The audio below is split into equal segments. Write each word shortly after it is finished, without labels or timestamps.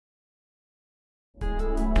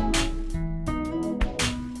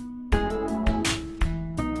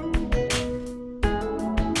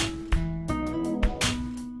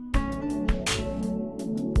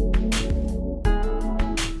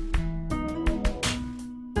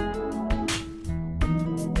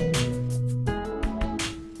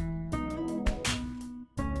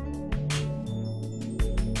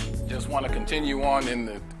want to continue on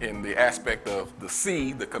in the aspect of the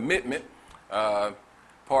C, the commitment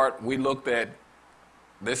part. We looked at,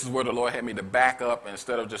 this is where the Lord had me to back up.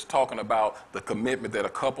 Instead of just talking about the commitment that a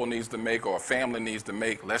couple needs to make or a family needs to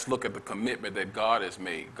make, let's look at the commitment that God has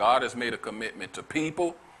made. God has made a commitment to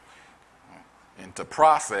people and to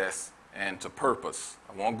process and to purpose.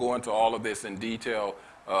 I won't go into all of this in detail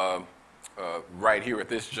right here at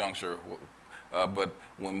this juncture. But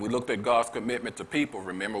when we looked at God's commitment to people,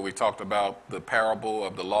 remember we talked about the parable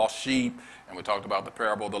of the lost sheep, and we talked about the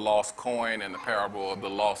parable of the lost coin and the parable of the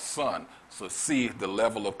lost son. So see the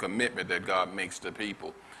level of commitment that God makes to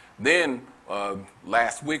people. Then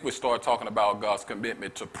last week we started talking about God's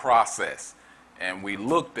commitment to process, and we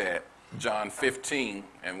looked at John 15,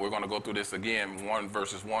 and we're going to go through this again,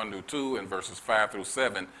 verses 1 through 2 and verses 5 through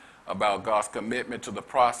 7, about God's commitment to the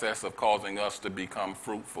process of causing us to become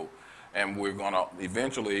fruitful. And we're going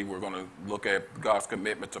to look at God's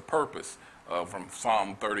commitment to purpose from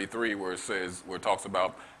Psalm 33, where it talks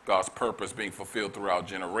about God's purpose being fulfilled throughout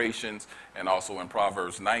generations, and also in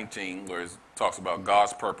Proverbs 19, where it talks about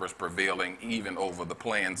God's purpose prevailing even over the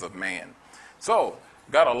plans of man. So,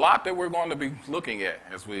 got a lot that we're going to be looking at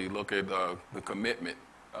as we look at the commitment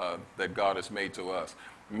that God has made to us.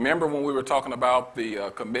 Remember when we were talking about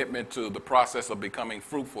the commitment to the process of becoming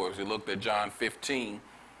fruitful, as we looked at John 15,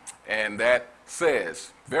 and that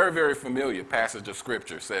says, very, very familiar passage of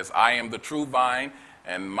Scripture, says, I am the true vine,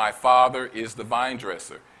 and my Father is the vine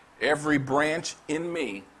dresser. Every branch in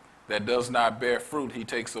me that does not bear fruit, he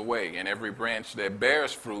takes away. And every branch that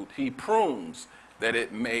bears fruit, he prunes, that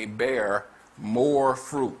it may bear more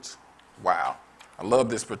fruit. Wow. I love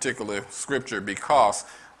this particular scripture because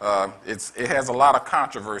it has a lot of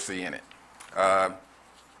controversy in it.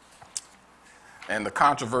 And the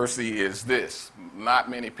controversy is this: not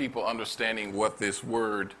many people understanding what this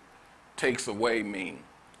word takes away mean.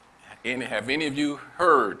 Have any of you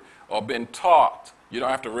heard or been taught, you don't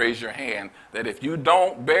have to raise your hand, that if you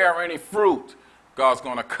don't bear any fruit, God's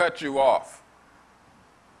going to cut you off?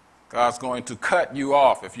 God's going to cut you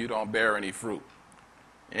off if you don't bear any fruit.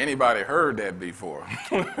 Anybody heard that before?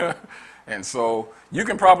 And so you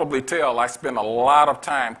can probably tell I spend a lot of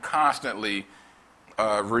time constantly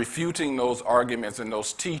refuting those arguments and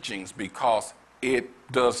those teachings, because it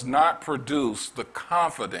does not produce the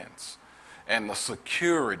confidence and the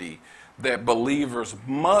security that believers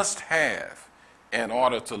must have in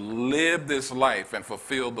order to live this life and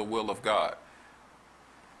fulfill the will of God.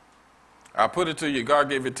 I put it to you, God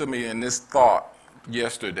gave it to me in this thought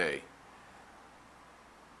yesterday.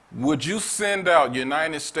 Would you send out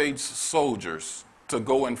United States soldiers to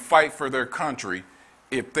go and fight for their country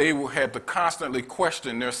if they had to constantly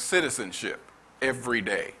question their citizenship every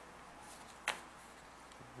day?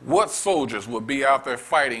 What soldiers would be out there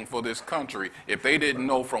fighting for this country if they didn't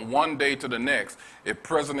know from one day to the next if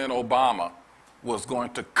President Obama was going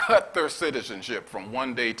to cut their citizenship from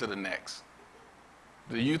one day to the next?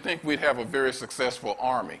 Do you think we'd have a very successful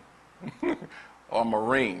Army or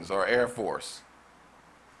Marines or Air Force?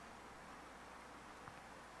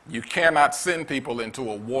 You cannot send people into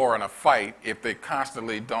a war and a fight if they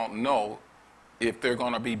constantly don't know if they're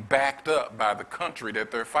going to be backed up by the country that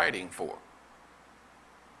they're fighting for.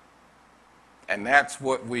 And that's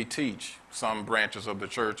what we teach some branches of the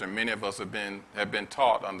church, and many of us have been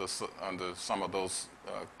taught under some of those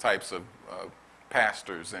types of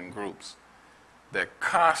pastors and groups, that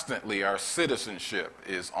constantly our citizenship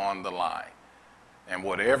is on the line. And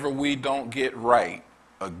whatever we don't get right,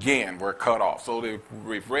 again, we're cut off. So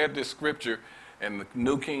we've read this scripture, and the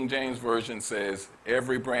New King James Version says,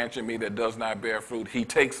 every branch in me that does not bear fruit, he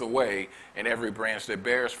takes away, and every branch that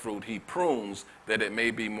bears fruit, he prunes, that it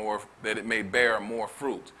may bear more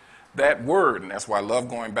fruit. That word, and that's why I love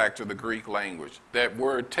going back to the Greek language, that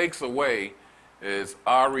word takes away is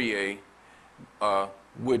arie,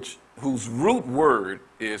 whose root word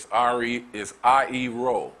is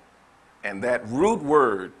airo, and that root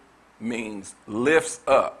word means lifts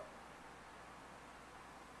up.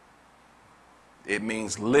 It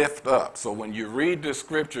means lift up. So when you read this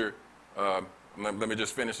scripture, let me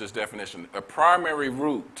just finish this definition. A primary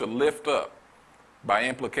root, to lift up, by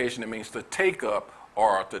implication, it means to take up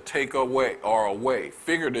or to take away or away.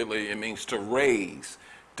 Figuratively, it means to raise,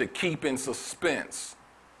 to keep in suspense,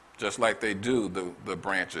 just like they do the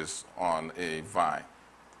branches on a vine.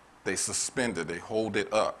 They suspend it, they hold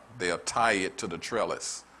it up, they'll tie it to the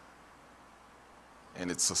trellis, and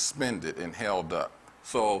it's suspended and held up.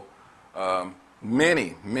 So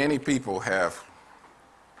many people have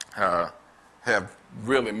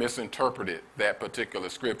really misinterpreted that particular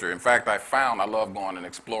scripture. In fact, I love going and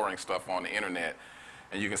exploring stuff on the internet,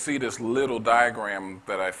 And you can see this little diagram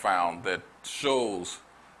that I found that shows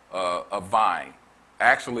a vine.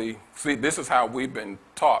 Actually, see, this is how we've been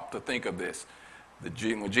taught to think of this.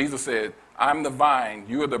 When Jesus said, I'm the vine,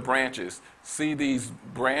 you are the branches, see these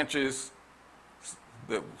branches,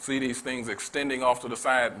 see these things extending off to the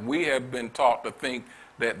side? We have been taught to think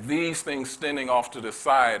that these things extending off to the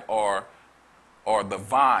side are the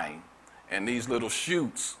vine, and these little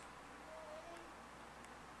shoots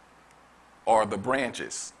are the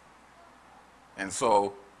branches. And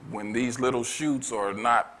so when these little shoots are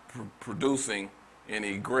not producing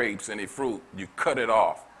any grapes, any fruit, you cut it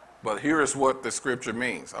off. But here is what the scripture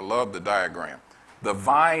means. I love the diagram. The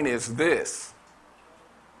vine is this.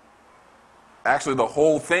 Actually, the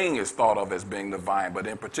whole thing is thought of as being the vine, but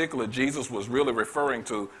in particular, Jesus was really referring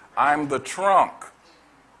to, I'm the trunk.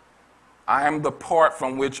 I am the part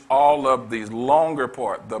from which all of these longer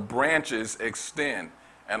part, the branches extend.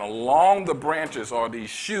 And along the branches are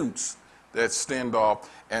these shoots that extend off,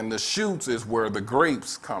 and the shoots is where the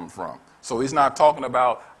grapes come from. So he's not talking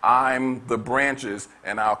about, I'm the branches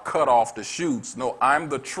and I'll cut off the shoots. No, I'm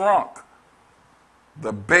the trunk,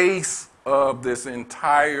 the base of this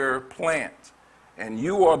entire plant. And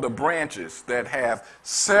you are the branches that have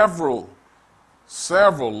several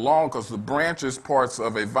long, because the branches parts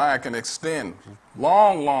of a vine can extend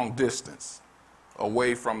long distance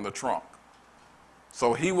away from the trunk.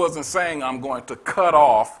 So he wasn't saying I'm going to cut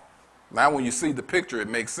off. Now when you see the picture, it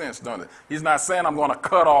makes sense, doesn't it? He's not saying I'm going to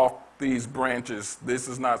cut off these branches. This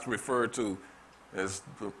is not referred to as,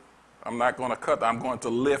 I'm not going to cut, I'm going to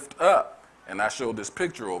lift up. And I showed this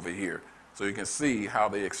picture over here so you can see how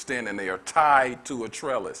they extend, and they are tied to a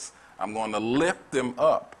trellis. I'm going to lift them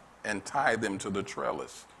up and tie them to the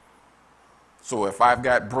trellis. So if I've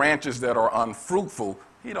got branches that are unfruitful,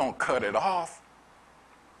 he don't cut it off.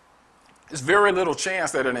 There's very little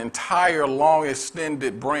chance that an entire long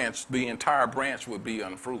extended branch, the entire branch would be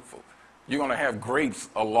unfruitful. You're going to have grapes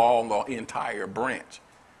along the entire branch.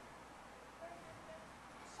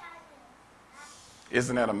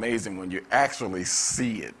 Isn't that amazing when you actually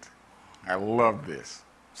see it? I love this.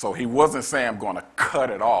 So he wasn't saying I'm going to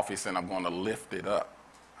cut it off. He said I'm going to lift it up.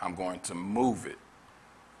 I'm going to move it.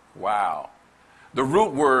 Wow. The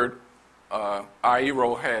root word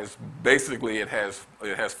airo has basically, it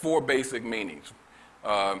has four basic meanings.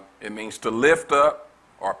 It means to lift up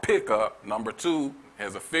or pick up. Number two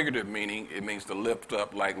has a figurative meaning. It means to lift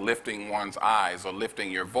up, like lifting one's eyes or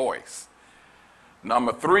lifting your voice.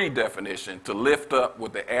 Number three definition, to lift up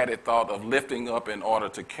with the added thought of lifting up in order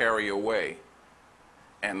to carry away.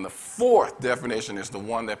 And the fourth definition is the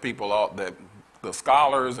one that that the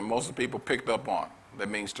scholars and most of the people picked up on. That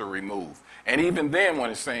means to remove. And even then,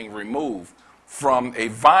 when it's saying remove, from a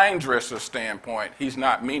vine dresser standpoint, he's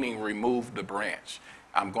not meaning remove the branch.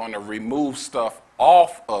 I'm going to remove stuff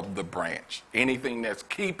off of the branch. Anything that's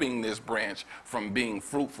keeping this branch from being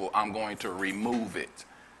fruitful, I'm going to remove it.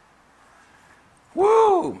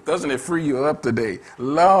 Woo! Doesn't it free you up today?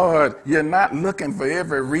 Lord, you're not looking for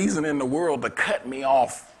every reason in the world to cut me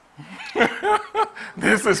off.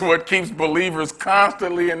 This is what keeps believers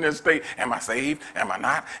constantly in this state. Am I saved? Am I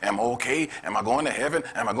not? Am I okay? Am I going to heaven?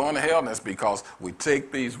 Am I going to hell? And that's because we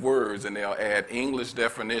take these words and they'll add English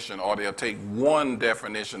definition, or they'll take one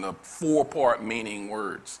definition of four-part meaning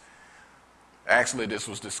words. Actually, this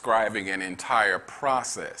was describing an entire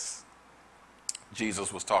process.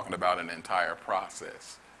 Jesus was talking about an entire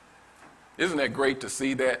process. Isn't that great to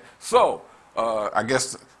see that? So, I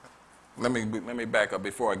guess, let me back up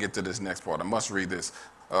before I get to this next part. I must read this.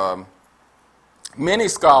 Many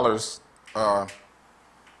scholars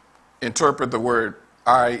interpret the word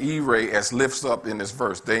ire as lifts up in this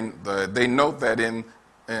verse. They note that in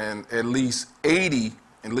at least 8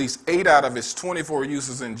 out of its 24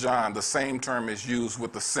 uses in John, the same term is used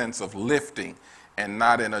with the sense of lifting and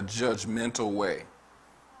not in a judgmental way.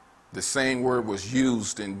 The same word was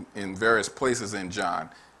used in various places in John,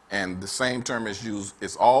 and the same term is used.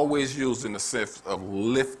 It's always used in the sense of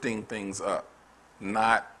lifting things up,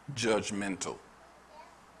 not judgmental.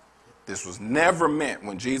 This was never meant,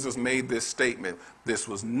 when Jesus made this statement, this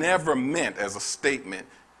was never meant as a statement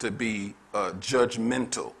to be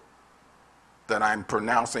judgmental, that I'm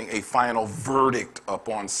pronouncing a final verdict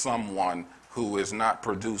upon someone who is not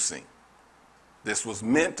producing. This was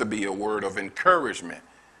meant to be a word of encouragement.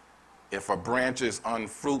 If a branch is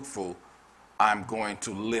unfruitful, I'm going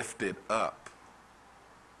to lift it up.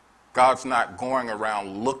 God's not going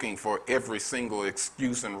around looking for every single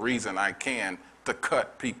excuse and reason I can to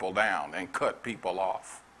cut people down and cut people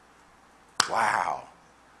off. Wow.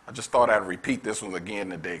 I just thought I'd repeat this one again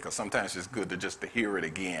today, because sometimes it's good to just to hear it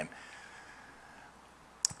again.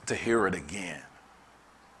 To hear it again.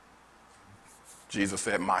 Jesus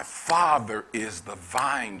said, my Father is the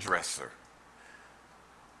vine dresser.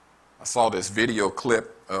 I saw this video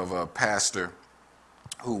clip of a pastor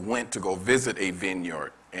who went to go visit a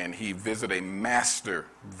vineyard, and he visited a master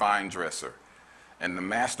vine dresser. And the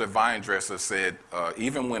master vine dresser said,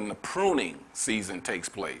 even when the pruning season takes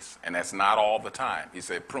place, and that's not all the time, he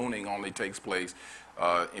said pruning only takes place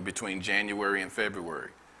in between January and February.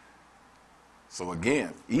 So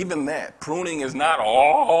again, even that, pruning is not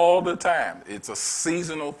all the time. It's a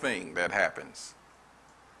seasonal thing that happens.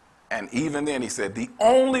 And even then, he said, the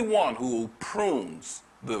only one who prunes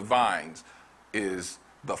the vines is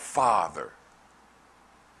the Father.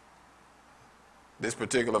 This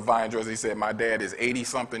particular vine dresser, he said, my dad is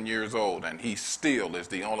 80-something years old, and he still is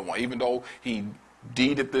the only one. Even though he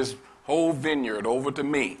deeded this whole vineyard over to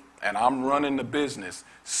me, and I'm running the business,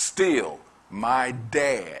 still, my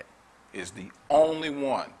dad is the only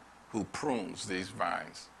one who prunes these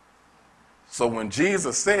vines. So when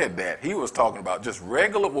Jesus said that, he was talking about just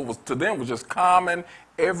regular, what was to them was just common,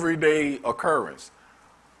 everyday occurrence.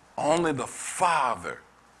 Only the Father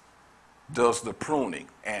does the pruning,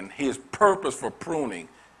 and his purpose for pruning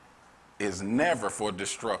is never for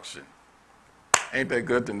destruction. Ain't that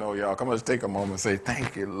good to know, y'all? Come on, let's take a moment and say,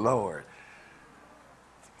 thank you, Lord.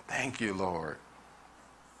 Thank you, Lord.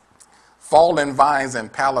 Fallen vines in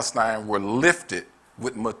Palestine were lifted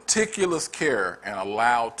with meticulous care and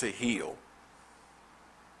allowed to heal.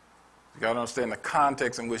 You got to understand the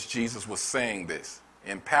context in which Jesus was saying this.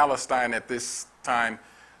 In Palestine at this time,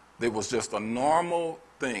 there was just a normal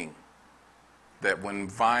thing that when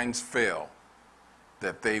vines fell,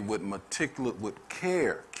 that they would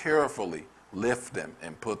carefully lift them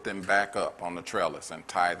and put them back up on the trellis and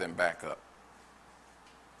tie them back up.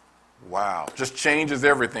 Wow. Just changes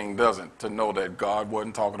everything, doesn't it, to know that God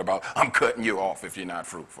wasn't talking about, I'm cutting you off if you're not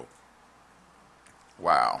fruitful.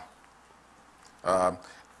 Wow.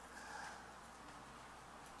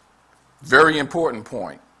 Very important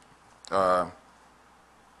point. Aire,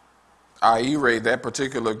 that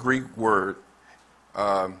particular Greek word,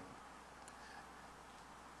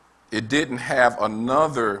 it didn't have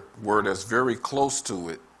another word that's very close to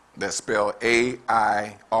it that's spelled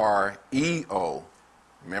A-I-R-E-O.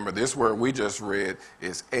 Remember, this word we just read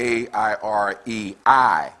is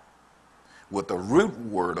A-I-R-E-I with the root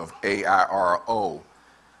word of A-I-R-O.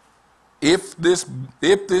 If this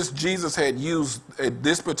Jesus had used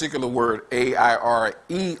this particular word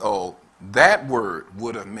A-I-R-E-O, that word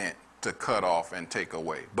would have meant to cut off and take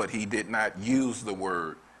away. But he did not use the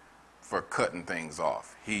word for cutting things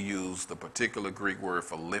off. He used the particular Greek word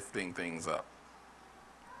for lifting things up.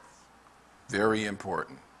 Very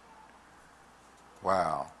important.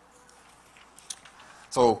 Wow.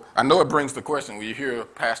 So I know it brings the question when you hear a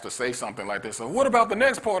pastor say something like this. So what about the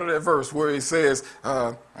next part of that verse where he says,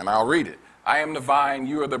 and I'll read it, I am the vine,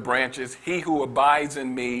 you are the branches. He who abides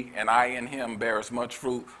in me and I in him bears much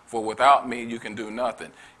fruit, for without me you can do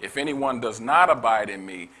nothing. If anyone does not abide in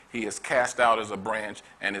me, he is cast out as a branch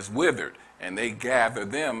and is withered, and they gather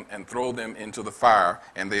them and throw them into the fire,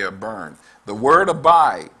 and they are burned. The word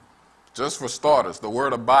abide, just for starters, the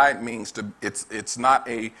word abide means it's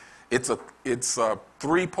a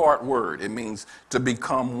three-part word. It means to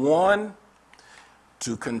become one,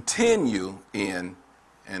 to continue in,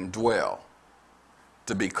 and dwell.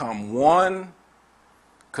 To become one,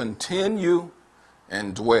 continue,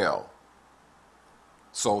 and dwell.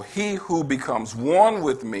 So he who becomes one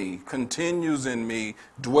with me, continues in me,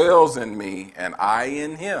 dwells in me, and I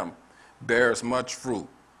in him, bears much fruit.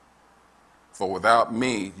 For without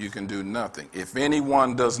me, you can do nothing. If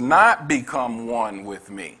anyone does not become one with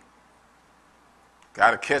me,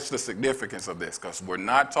 got to catch the significance of this, because we're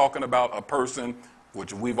not talking about a person,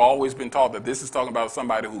 which we've always been taught that this is talking about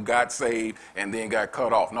somebody who got saved and then got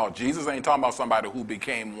cut off. No, Jesus ain't talking about somebody who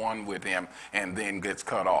became one with him and then gets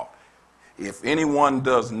cut off. If anyone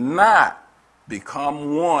does not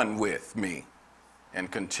become one with me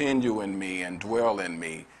and continue in me and dwell in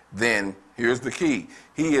me, then here's the key.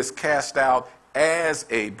 He is cast out as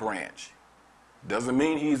a branch. Doesn't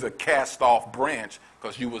mean he's a cast off branch,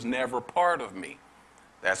 because you was never part of me.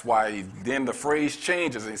 That's why then the phrase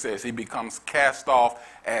changes and he says he becomes cast off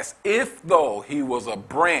as if though he was a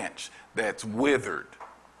branch that's withered.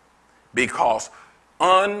 Because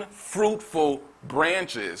unfruitful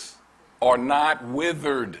branches are not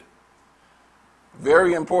withered.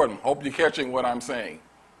 Very important. Hope you're catching what I'm saying.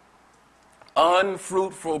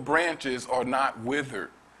 Unfruitful branches are not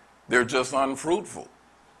withered. They're just unfruitful.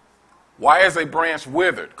 Why is a branch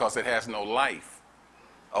withered? Because it has no life.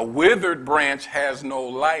 A withered branch has no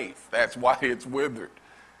life. That's why it's withered.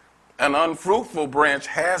 An unfruitful branch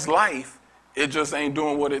has life. It just ain't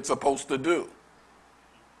doing what it's supposed to do.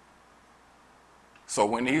 So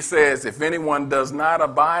when he says, if anyone does not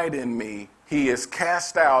abide in me, he is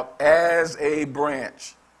cast out as a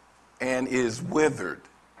branch and is withered.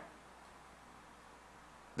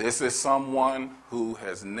 This is someone who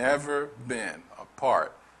has never been a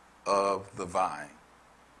part of the vine.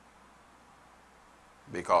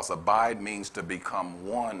 Because abide means to become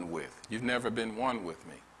one with. You've never been one with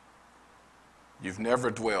me. You've never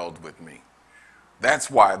dwelled with me. That's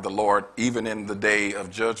why the Lord, even in the day of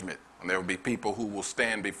judgment, and there will be people who will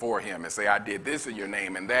stand before him and say, I did this in your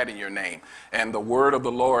name and that in your name. And the word of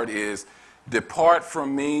the Lord is, depart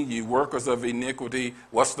from me, you workers of iniquity.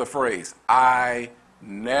 What's the phrase? I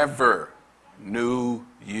never knew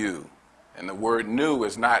you. And the word knew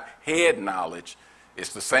is not head knowledge.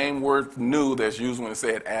 It's the same word knew that's used when it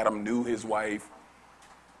said Adam knew his wife.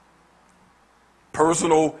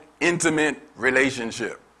 Personal, intimate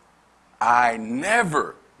relationship. I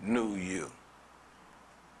never knew you.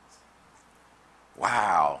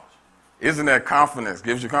 Wow. Isn't that confidence?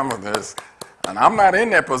 Gives you confidence. And I'm not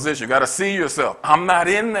in that position. You got to see yourself. I'm not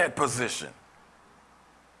in that position.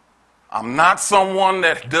 I'm not someone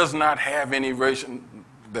that does not have any relation,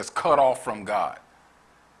 that's cut off from God.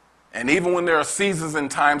 And even when there are seasons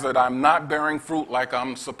and times that I'm not bearing fruit like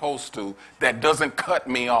I'm supposed to, that doesn't cut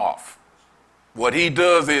me off. What he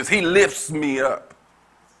does is he lifts me up.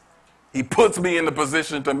 He puts me in the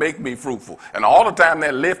position to make me fruitful. And all the time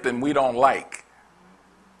that lifting we don't like.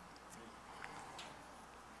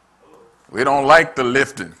 We don't like the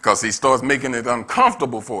lifting because he starts making it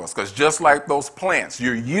uncomfortable for us. Because just like those plants,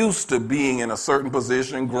 you're used to being in a certain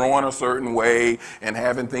position, growing a certain way, and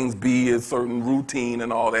having things be a certain routine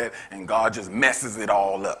and all that, and God just messes it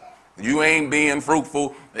all up. You ain't being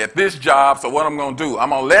fruitful at this job, so what I'm going to do?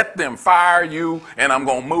 I'm going to let them fire you, and I'm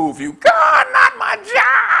going to move you. God, not my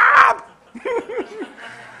job!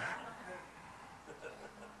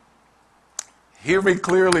 Hear me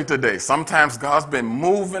clearly today. Sometimes God's been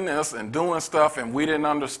moving us and doing stuff and we didn't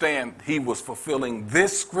understand. He was fulfilling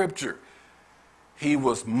this scripture. He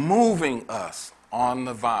was moving us on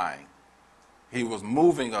the vine. He was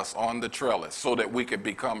moving us on the trellis so that we could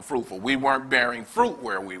become fruitful. We weren't bearing fruit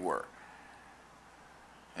where we were.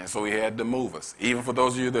 And so he had to move us. Even for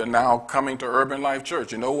those of you that are now coming to Urban Life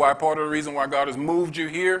Church, you know why part of the reason why God has moved you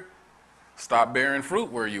here? Stop bearing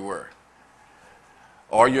fruit where you were.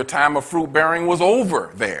 Or your time of fruit bearing was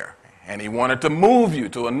over there. And he wanted to move you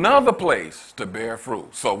to another place to bear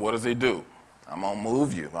fruit. So what does he do? I'm going to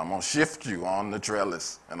move you. I'm going to shift you on the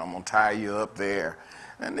trellis. And I'm going to tie you up there.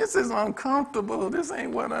 And this is uncomfortable. This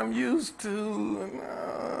ain't what I'm used to.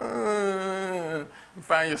 You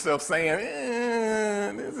find yourself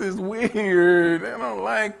saying, this is weird. I don't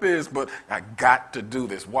like this. But I got to do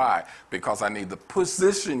this. Why? Because I need to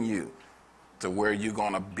position you to where you're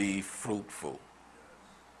going to be fruitful.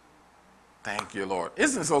 Thank you, Lord.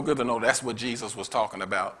 Isn't it so good to know that's what Jesus was talking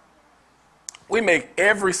about? We make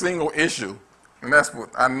every single issue, and that's what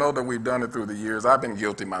I know that we've done it through the years. I've been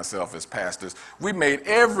guilty myself as pastors. We made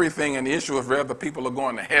everything an issue of whether people are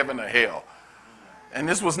going to heaven or hell. And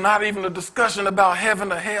this was not even a discussion about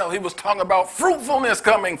heaven or hell. He was talking about fruitfulness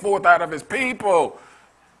coming forth out of his people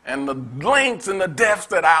and the lengths and the depths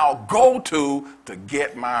that I'll go to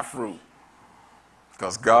get my fruit.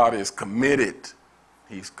 Because God is committed.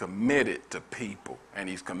 He's committed to people, and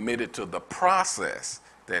he's committed to the process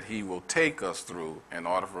that he will take us through in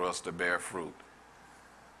order for us to bear fruit.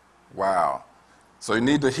 Wow. So you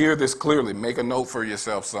need to hear this clearly. Make a note for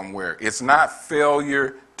yourself somewhere. It's not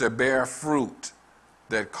failure to bear fruit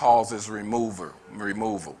that causes removal.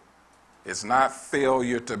 It's not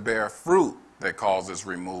failure to bear fruit that causes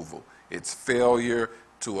removal. It's failure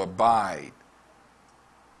to abide.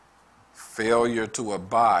 Failure to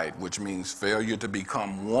abide, which means failure to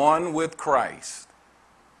become one with Christ,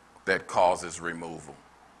 that causes removal.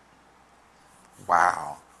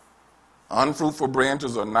 Wow. Unfruitful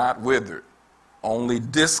branches are not withered. Only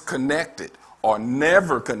disconnected or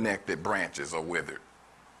never connected branches are withered.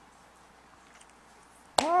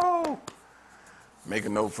 Oh. Make a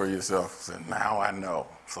note for yourself. So now I know.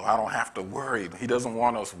 So I don't have to worry. He doesn't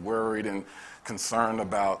want us worried and concerned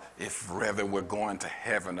about whether we're going to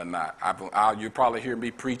heaven or not. You probably hear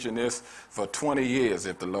me preaching this for 20 years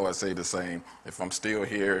if the Lord say the same. If I'm still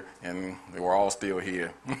here and we're all still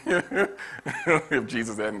here. If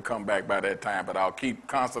Jesus hadn't come back by that time. But I'll keep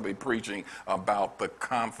constantly preaching about the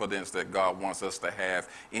confidence that God wants us to have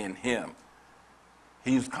in him.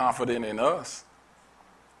 He's confident in us.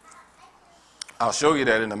 I'll show you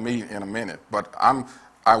that in a minute. But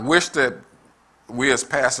I wish that we as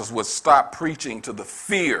pastors would stop preaching to the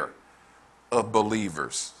fear of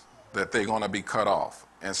believers that they're going to be cut off.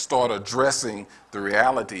 and start addressing the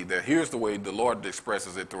reality that here's the way the Lord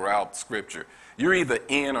expresses it throughout Scripture. You're either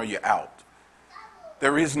in or you're out.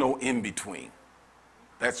 There is no in between.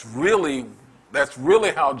 That's really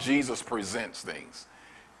how Jesus presents things.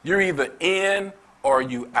 You're either in or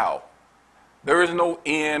you out. There is no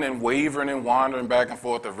in and wavering and wandering back and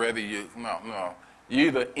forth of whether you, no. You're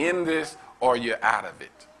either in this or you're out of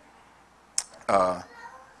it.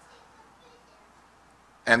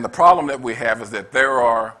 And the problem that we have is that there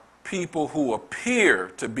are people who appear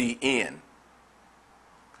to be in,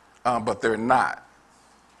 but they're not.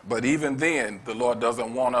 But even then, the Lord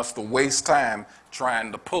doesn't want us to waste time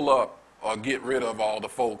trying to pull up or get rid of all the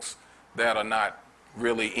folks that are not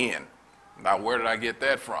really in. Now, where did I get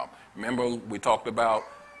that from? Remember, we talked about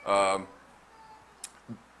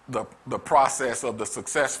the process of the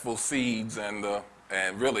successful seeds and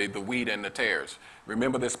really the wheat and the tares.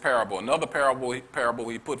 Remember this parable. Another parable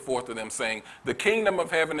he put forth to them, saying, the kingdom of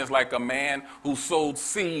heaven is like a man who sowed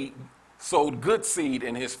good seed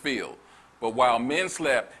in his field. But while men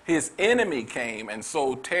slept, his enemy came and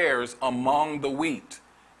sowed tares among the wheat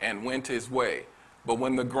and went his way. But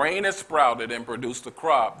when the grain had sprouted and produced a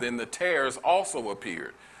crop, then the tares also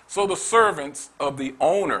appeared. So the servants of the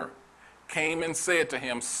owner came and said to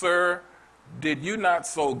him, Sir, did you not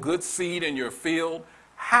sow good seed in your field?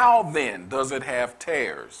 How then does it have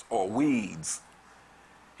tares or weeds?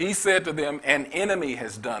 He said to them, An enemy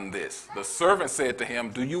has done this. The servant said to him,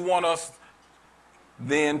 Do you want us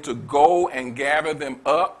then to go and gather them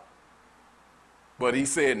up? But he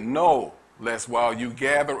said, No, lest while you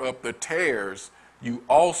gather up the tares, you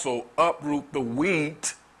also uproot the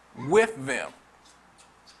wheat with them.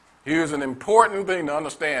 Here's an important thing to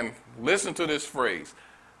understand. Listen to this phrase.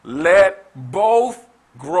 Let both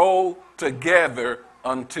grow together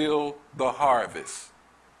until the harvest.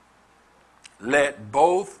 Let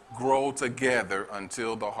both grow together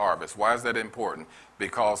until the harvest. Why is that important?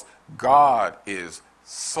 Because God is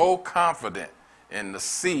so confident in the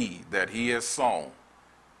seed that he has sown.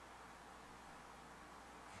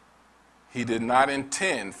 He did not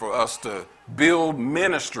intend for us to build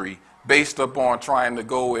ministry based upon trying to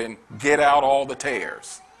go and get out all the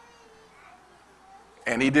tares.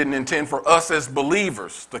 And he didn't intend for us as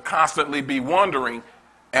believers to constantly be wondering,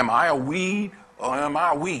 am I a weed or am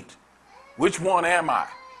I wheat? Which one am I?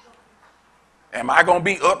 Am I going to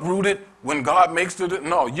be uprooted when God makes it?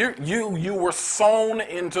 No, you were sown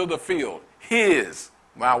into the field. His.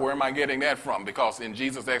 Now, where am I getting that from? Because in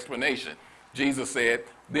Jesus' explanation, Jesus said,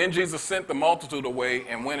 Then Jesus sent the multitude away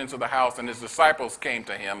and went into the house, and his disciples came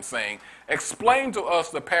to him, saying, Explain to us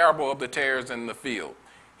the parable of the tares in the field.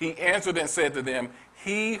 He answered and said to them,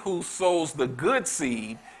 He who sows the good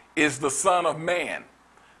seed is the Son of Man.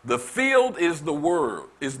 The field is the world.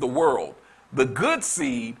 The good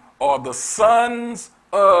seed are the sons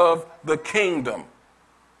of the kingdom.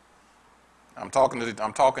 I'm talking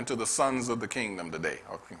to the sons of the kingdom today.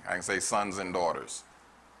 Okay, I can say sons and daughters.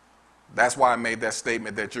 That's why I made that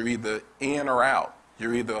statement that you're either in or out.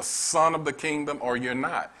 You're either a son of the kingdom or you're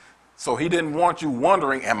not. So he didn't want you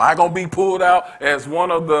wondering, am I going to be pulled out as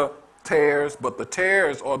one of the tares? But the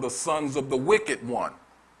tares are the sons of the wicked one.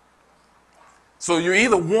 So you're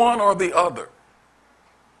either one or the other.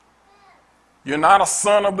 You're not a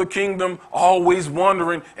son of the kingdom always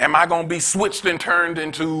wondering, am I going to be switched and turned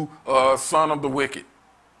into a son of the wicked?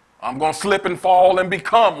 I'm going to slip and fall and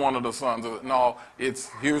become one of the sons of it. No,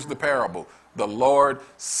 here's the parable. The Lord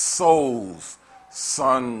sows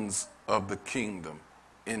sons of the kingdom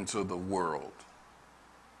into the world.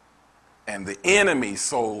 And the enemy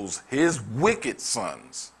sows his wicked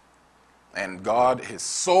sons. And God is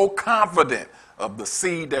so confident of the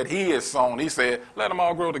seed that he has sown. He said, let them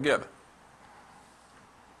all grow together.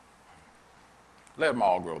 Let them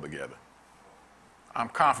all grow together. I'm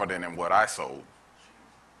confident in what I sowed.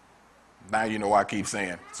 Now you know why I keep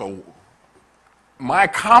saying. So my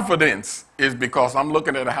confidence is because I'm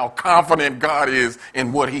looking at how confident God is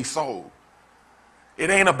in what he sowed. It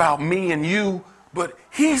ain't about me and you, but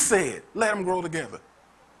he said, let them grow together.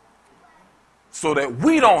 So that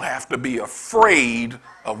we don't have to be afraid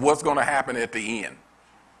of what's going to happen at the end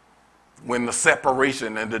when the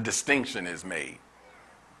separation and the distinction is made.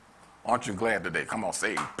 Aren't you glad today? Come on,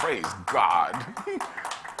 say, praise God.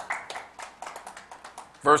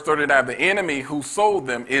 Verse 39, the enemy who sowed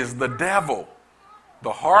them is the devil.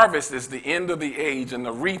 The harvest is the end of the age, and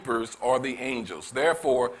the reapers are the angels.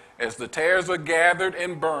 Therefore, as the tares are gathered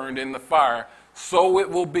and burned in the fire, so it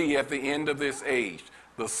will be at the end of this age.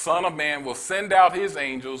 The Son of Man will send out his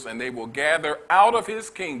angels, and they will gather out of his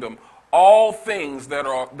kingdom all things that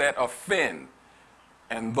offend,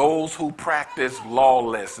 and those who practice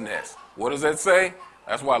lawlessness. What does that say?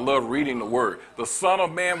 That's why I love reading the word. The Son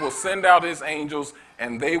of Man will send out his angels,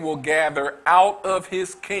 and they will gather out of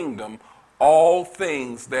his kingdom all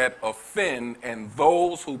things that offend and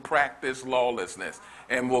those who practice lawlessness,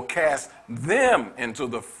 and will cast them into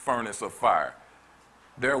the furnace of fire.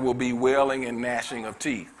 There will be wailing and gnashing of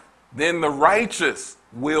teeth. Then the righteous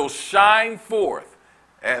will shine forth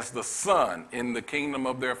as the sun in the kingdom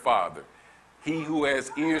of their Father. He who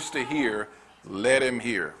has ears to hear, let him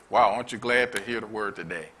hear. Wow, aren't you glad to hear the word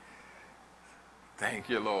today? Thank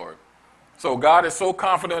you, Lord. So God is so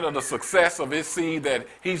confident of the success of his seed that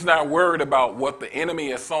he's not worried about what the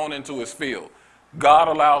enemy has sown into his field. God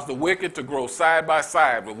allows the wicked to grow side by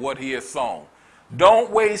side with what he has sown.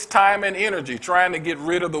 Don't waste time and energy trying to get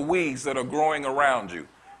rid of the weeds that are growing around you,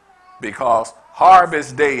 because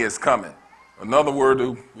harvest day is coming. Another word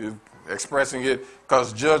is expressing it,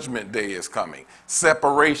 because judgment day is coming.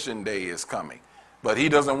 Separation day is coming. But he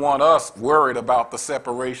doesn't want us worried about the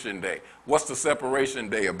separation day. What's the separation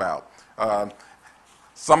day about?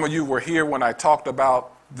 Some of you were here when I talked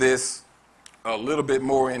about this a little bit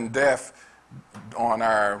more in depth on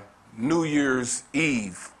our New Year's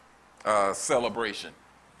Eve celebration.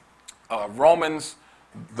 Romans,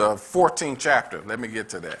 the 14th chapter. Let me get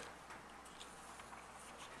to that.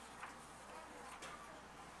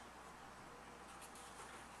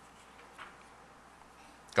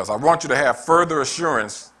 Because I want you to have further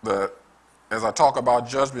assurance that as I talk about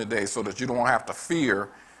Judgment Day, so that you don't have to fear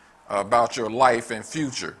about your life and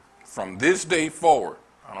future. From this day forward,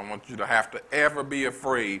 I don't want you to have to ever be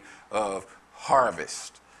afraid of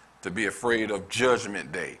harvest, to be afraid of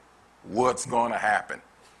Judgment Day. What's going to happen?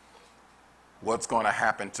 What's going to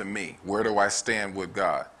happen to me? Where do I stand with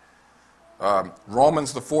God?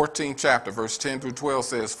 Romans, the 14th chapter, verse 10 through 12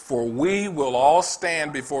 says, "For we will all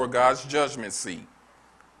stand before God's judgment seat.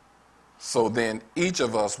 So then each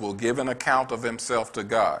of us will give an account of himself to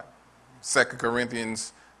God." 2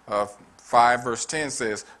 Corinthians 5 verse 10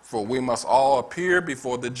 says, "For we must all appear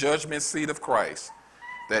before the judgment seat of Christ,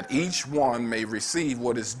 that each one may receive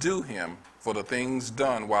what is due him for the things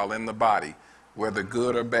done while in the body, whether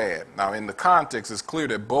good or bad." Now in the context, it's clear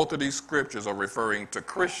that both of these scriptures are referring to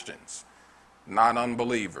Christians, not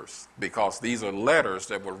unbelievers, because these are letters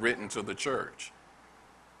that were written to the church.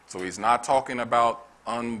 So he's not talking about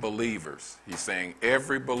unbelievers. He's saying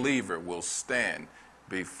every believer will stand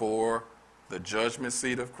before the judgment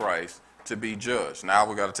seat of Christ to be judged. Now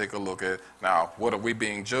we got to take a look at, now, what are we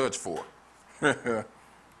being judged for? I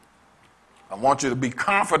want you to be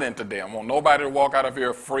confident today. I want nobody to walk out of here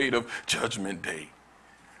afraid of Judgment Day.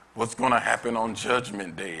 What's going to happen on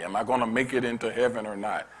Judgment Day? Am I going to make it into heaven or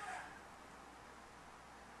not?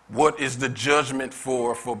 What is the judgment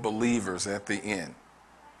for believers at the end?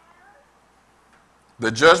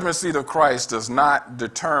 The judgment seat of Christ does not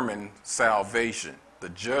determine salvation. The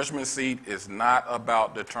judgment seat is not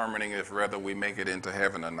about determining if whether we make it into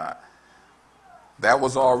heaven or not. That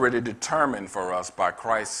was already determined for us by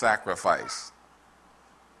Christ's sacrifice.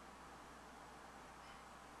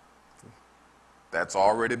 That's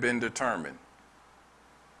already been determined.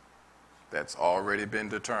 That's already been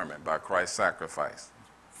determined by Christ's sacrifice.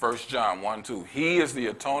 1 John 1:2. He is the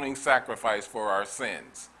atoning sacrifice for our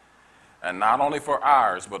sins. And not only for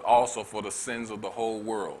ours, but also for the sins of the whole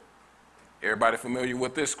world. Everybody familiar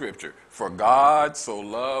with this scripture? "For God so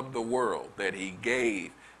loved the world that he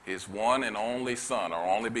gave his one and only Son, or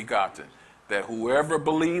only begotten, that whoever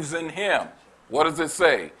believes in him," what does it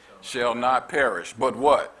say? "Shall not perish, but"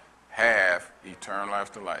 what? "Have eternal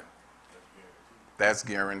life to life." That's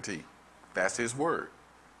guaranteed. That's his word.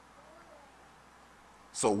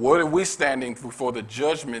 So what are we standing before the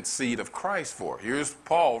judgment seat of Christ for? Here's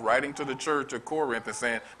Paul writing to the church of Corinth and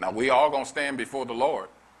saying, now we all going to stand before the Lord.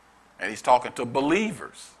 And he's talking to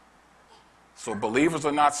believers. So believers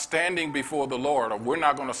are not standing before the Lord, or we're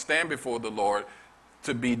not going to stand before the Lord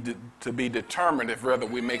to be determined if whether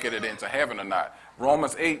we make it into heaven or not.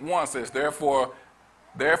 Romans 8:1 says,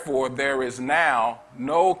 Therefore there is now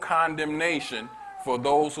no condemnation for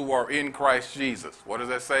those who are in Christ Jesus. What does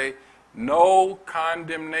that say? No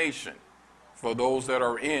condemnation for those that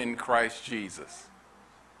are in Christ Jesus.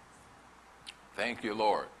 Thank you,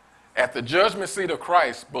 Lord. At the judgment seat of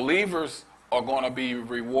Christ, believers are going to be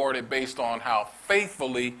rewarded based on how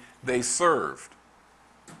faithfully they served.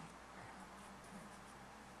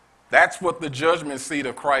 That's what the judgment seat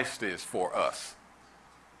of Christ is for us.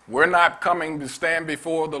 We're not coming to stand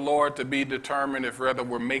before the Lord to be determined if whether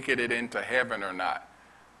we're making it into heaven or not.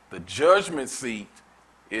 The judgment seat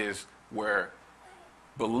is where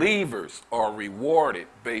believers are rewarded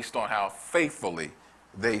based on how faithfully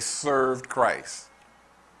they served Christ.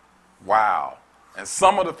 Wow. And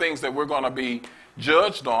some of the things that we're going to be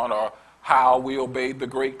judged on are how we obeyed the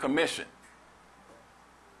Great Commission.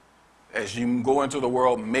 As you go into the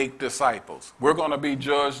world, make disciples. We're going to be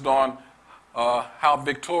judged on how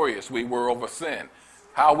victorious we were over sin,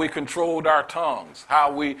 how we controlled our tongues,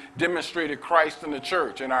 how we demonstrated Christ in the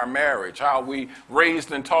church, in our marriage, how we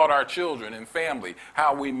raised and taught our children and family,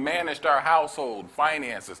 how we managed our household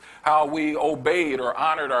finances, how we obeyed or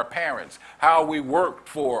honored our parents, how we worked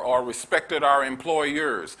for or respected our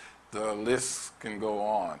employers. The list can go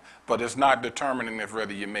on, but it's not determining if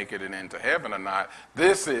whether you make it into heaven or not.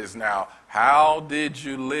 This is now, how did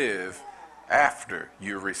you live after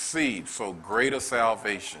you received so great a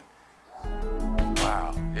salvation?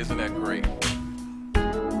 Wow, isn't that great?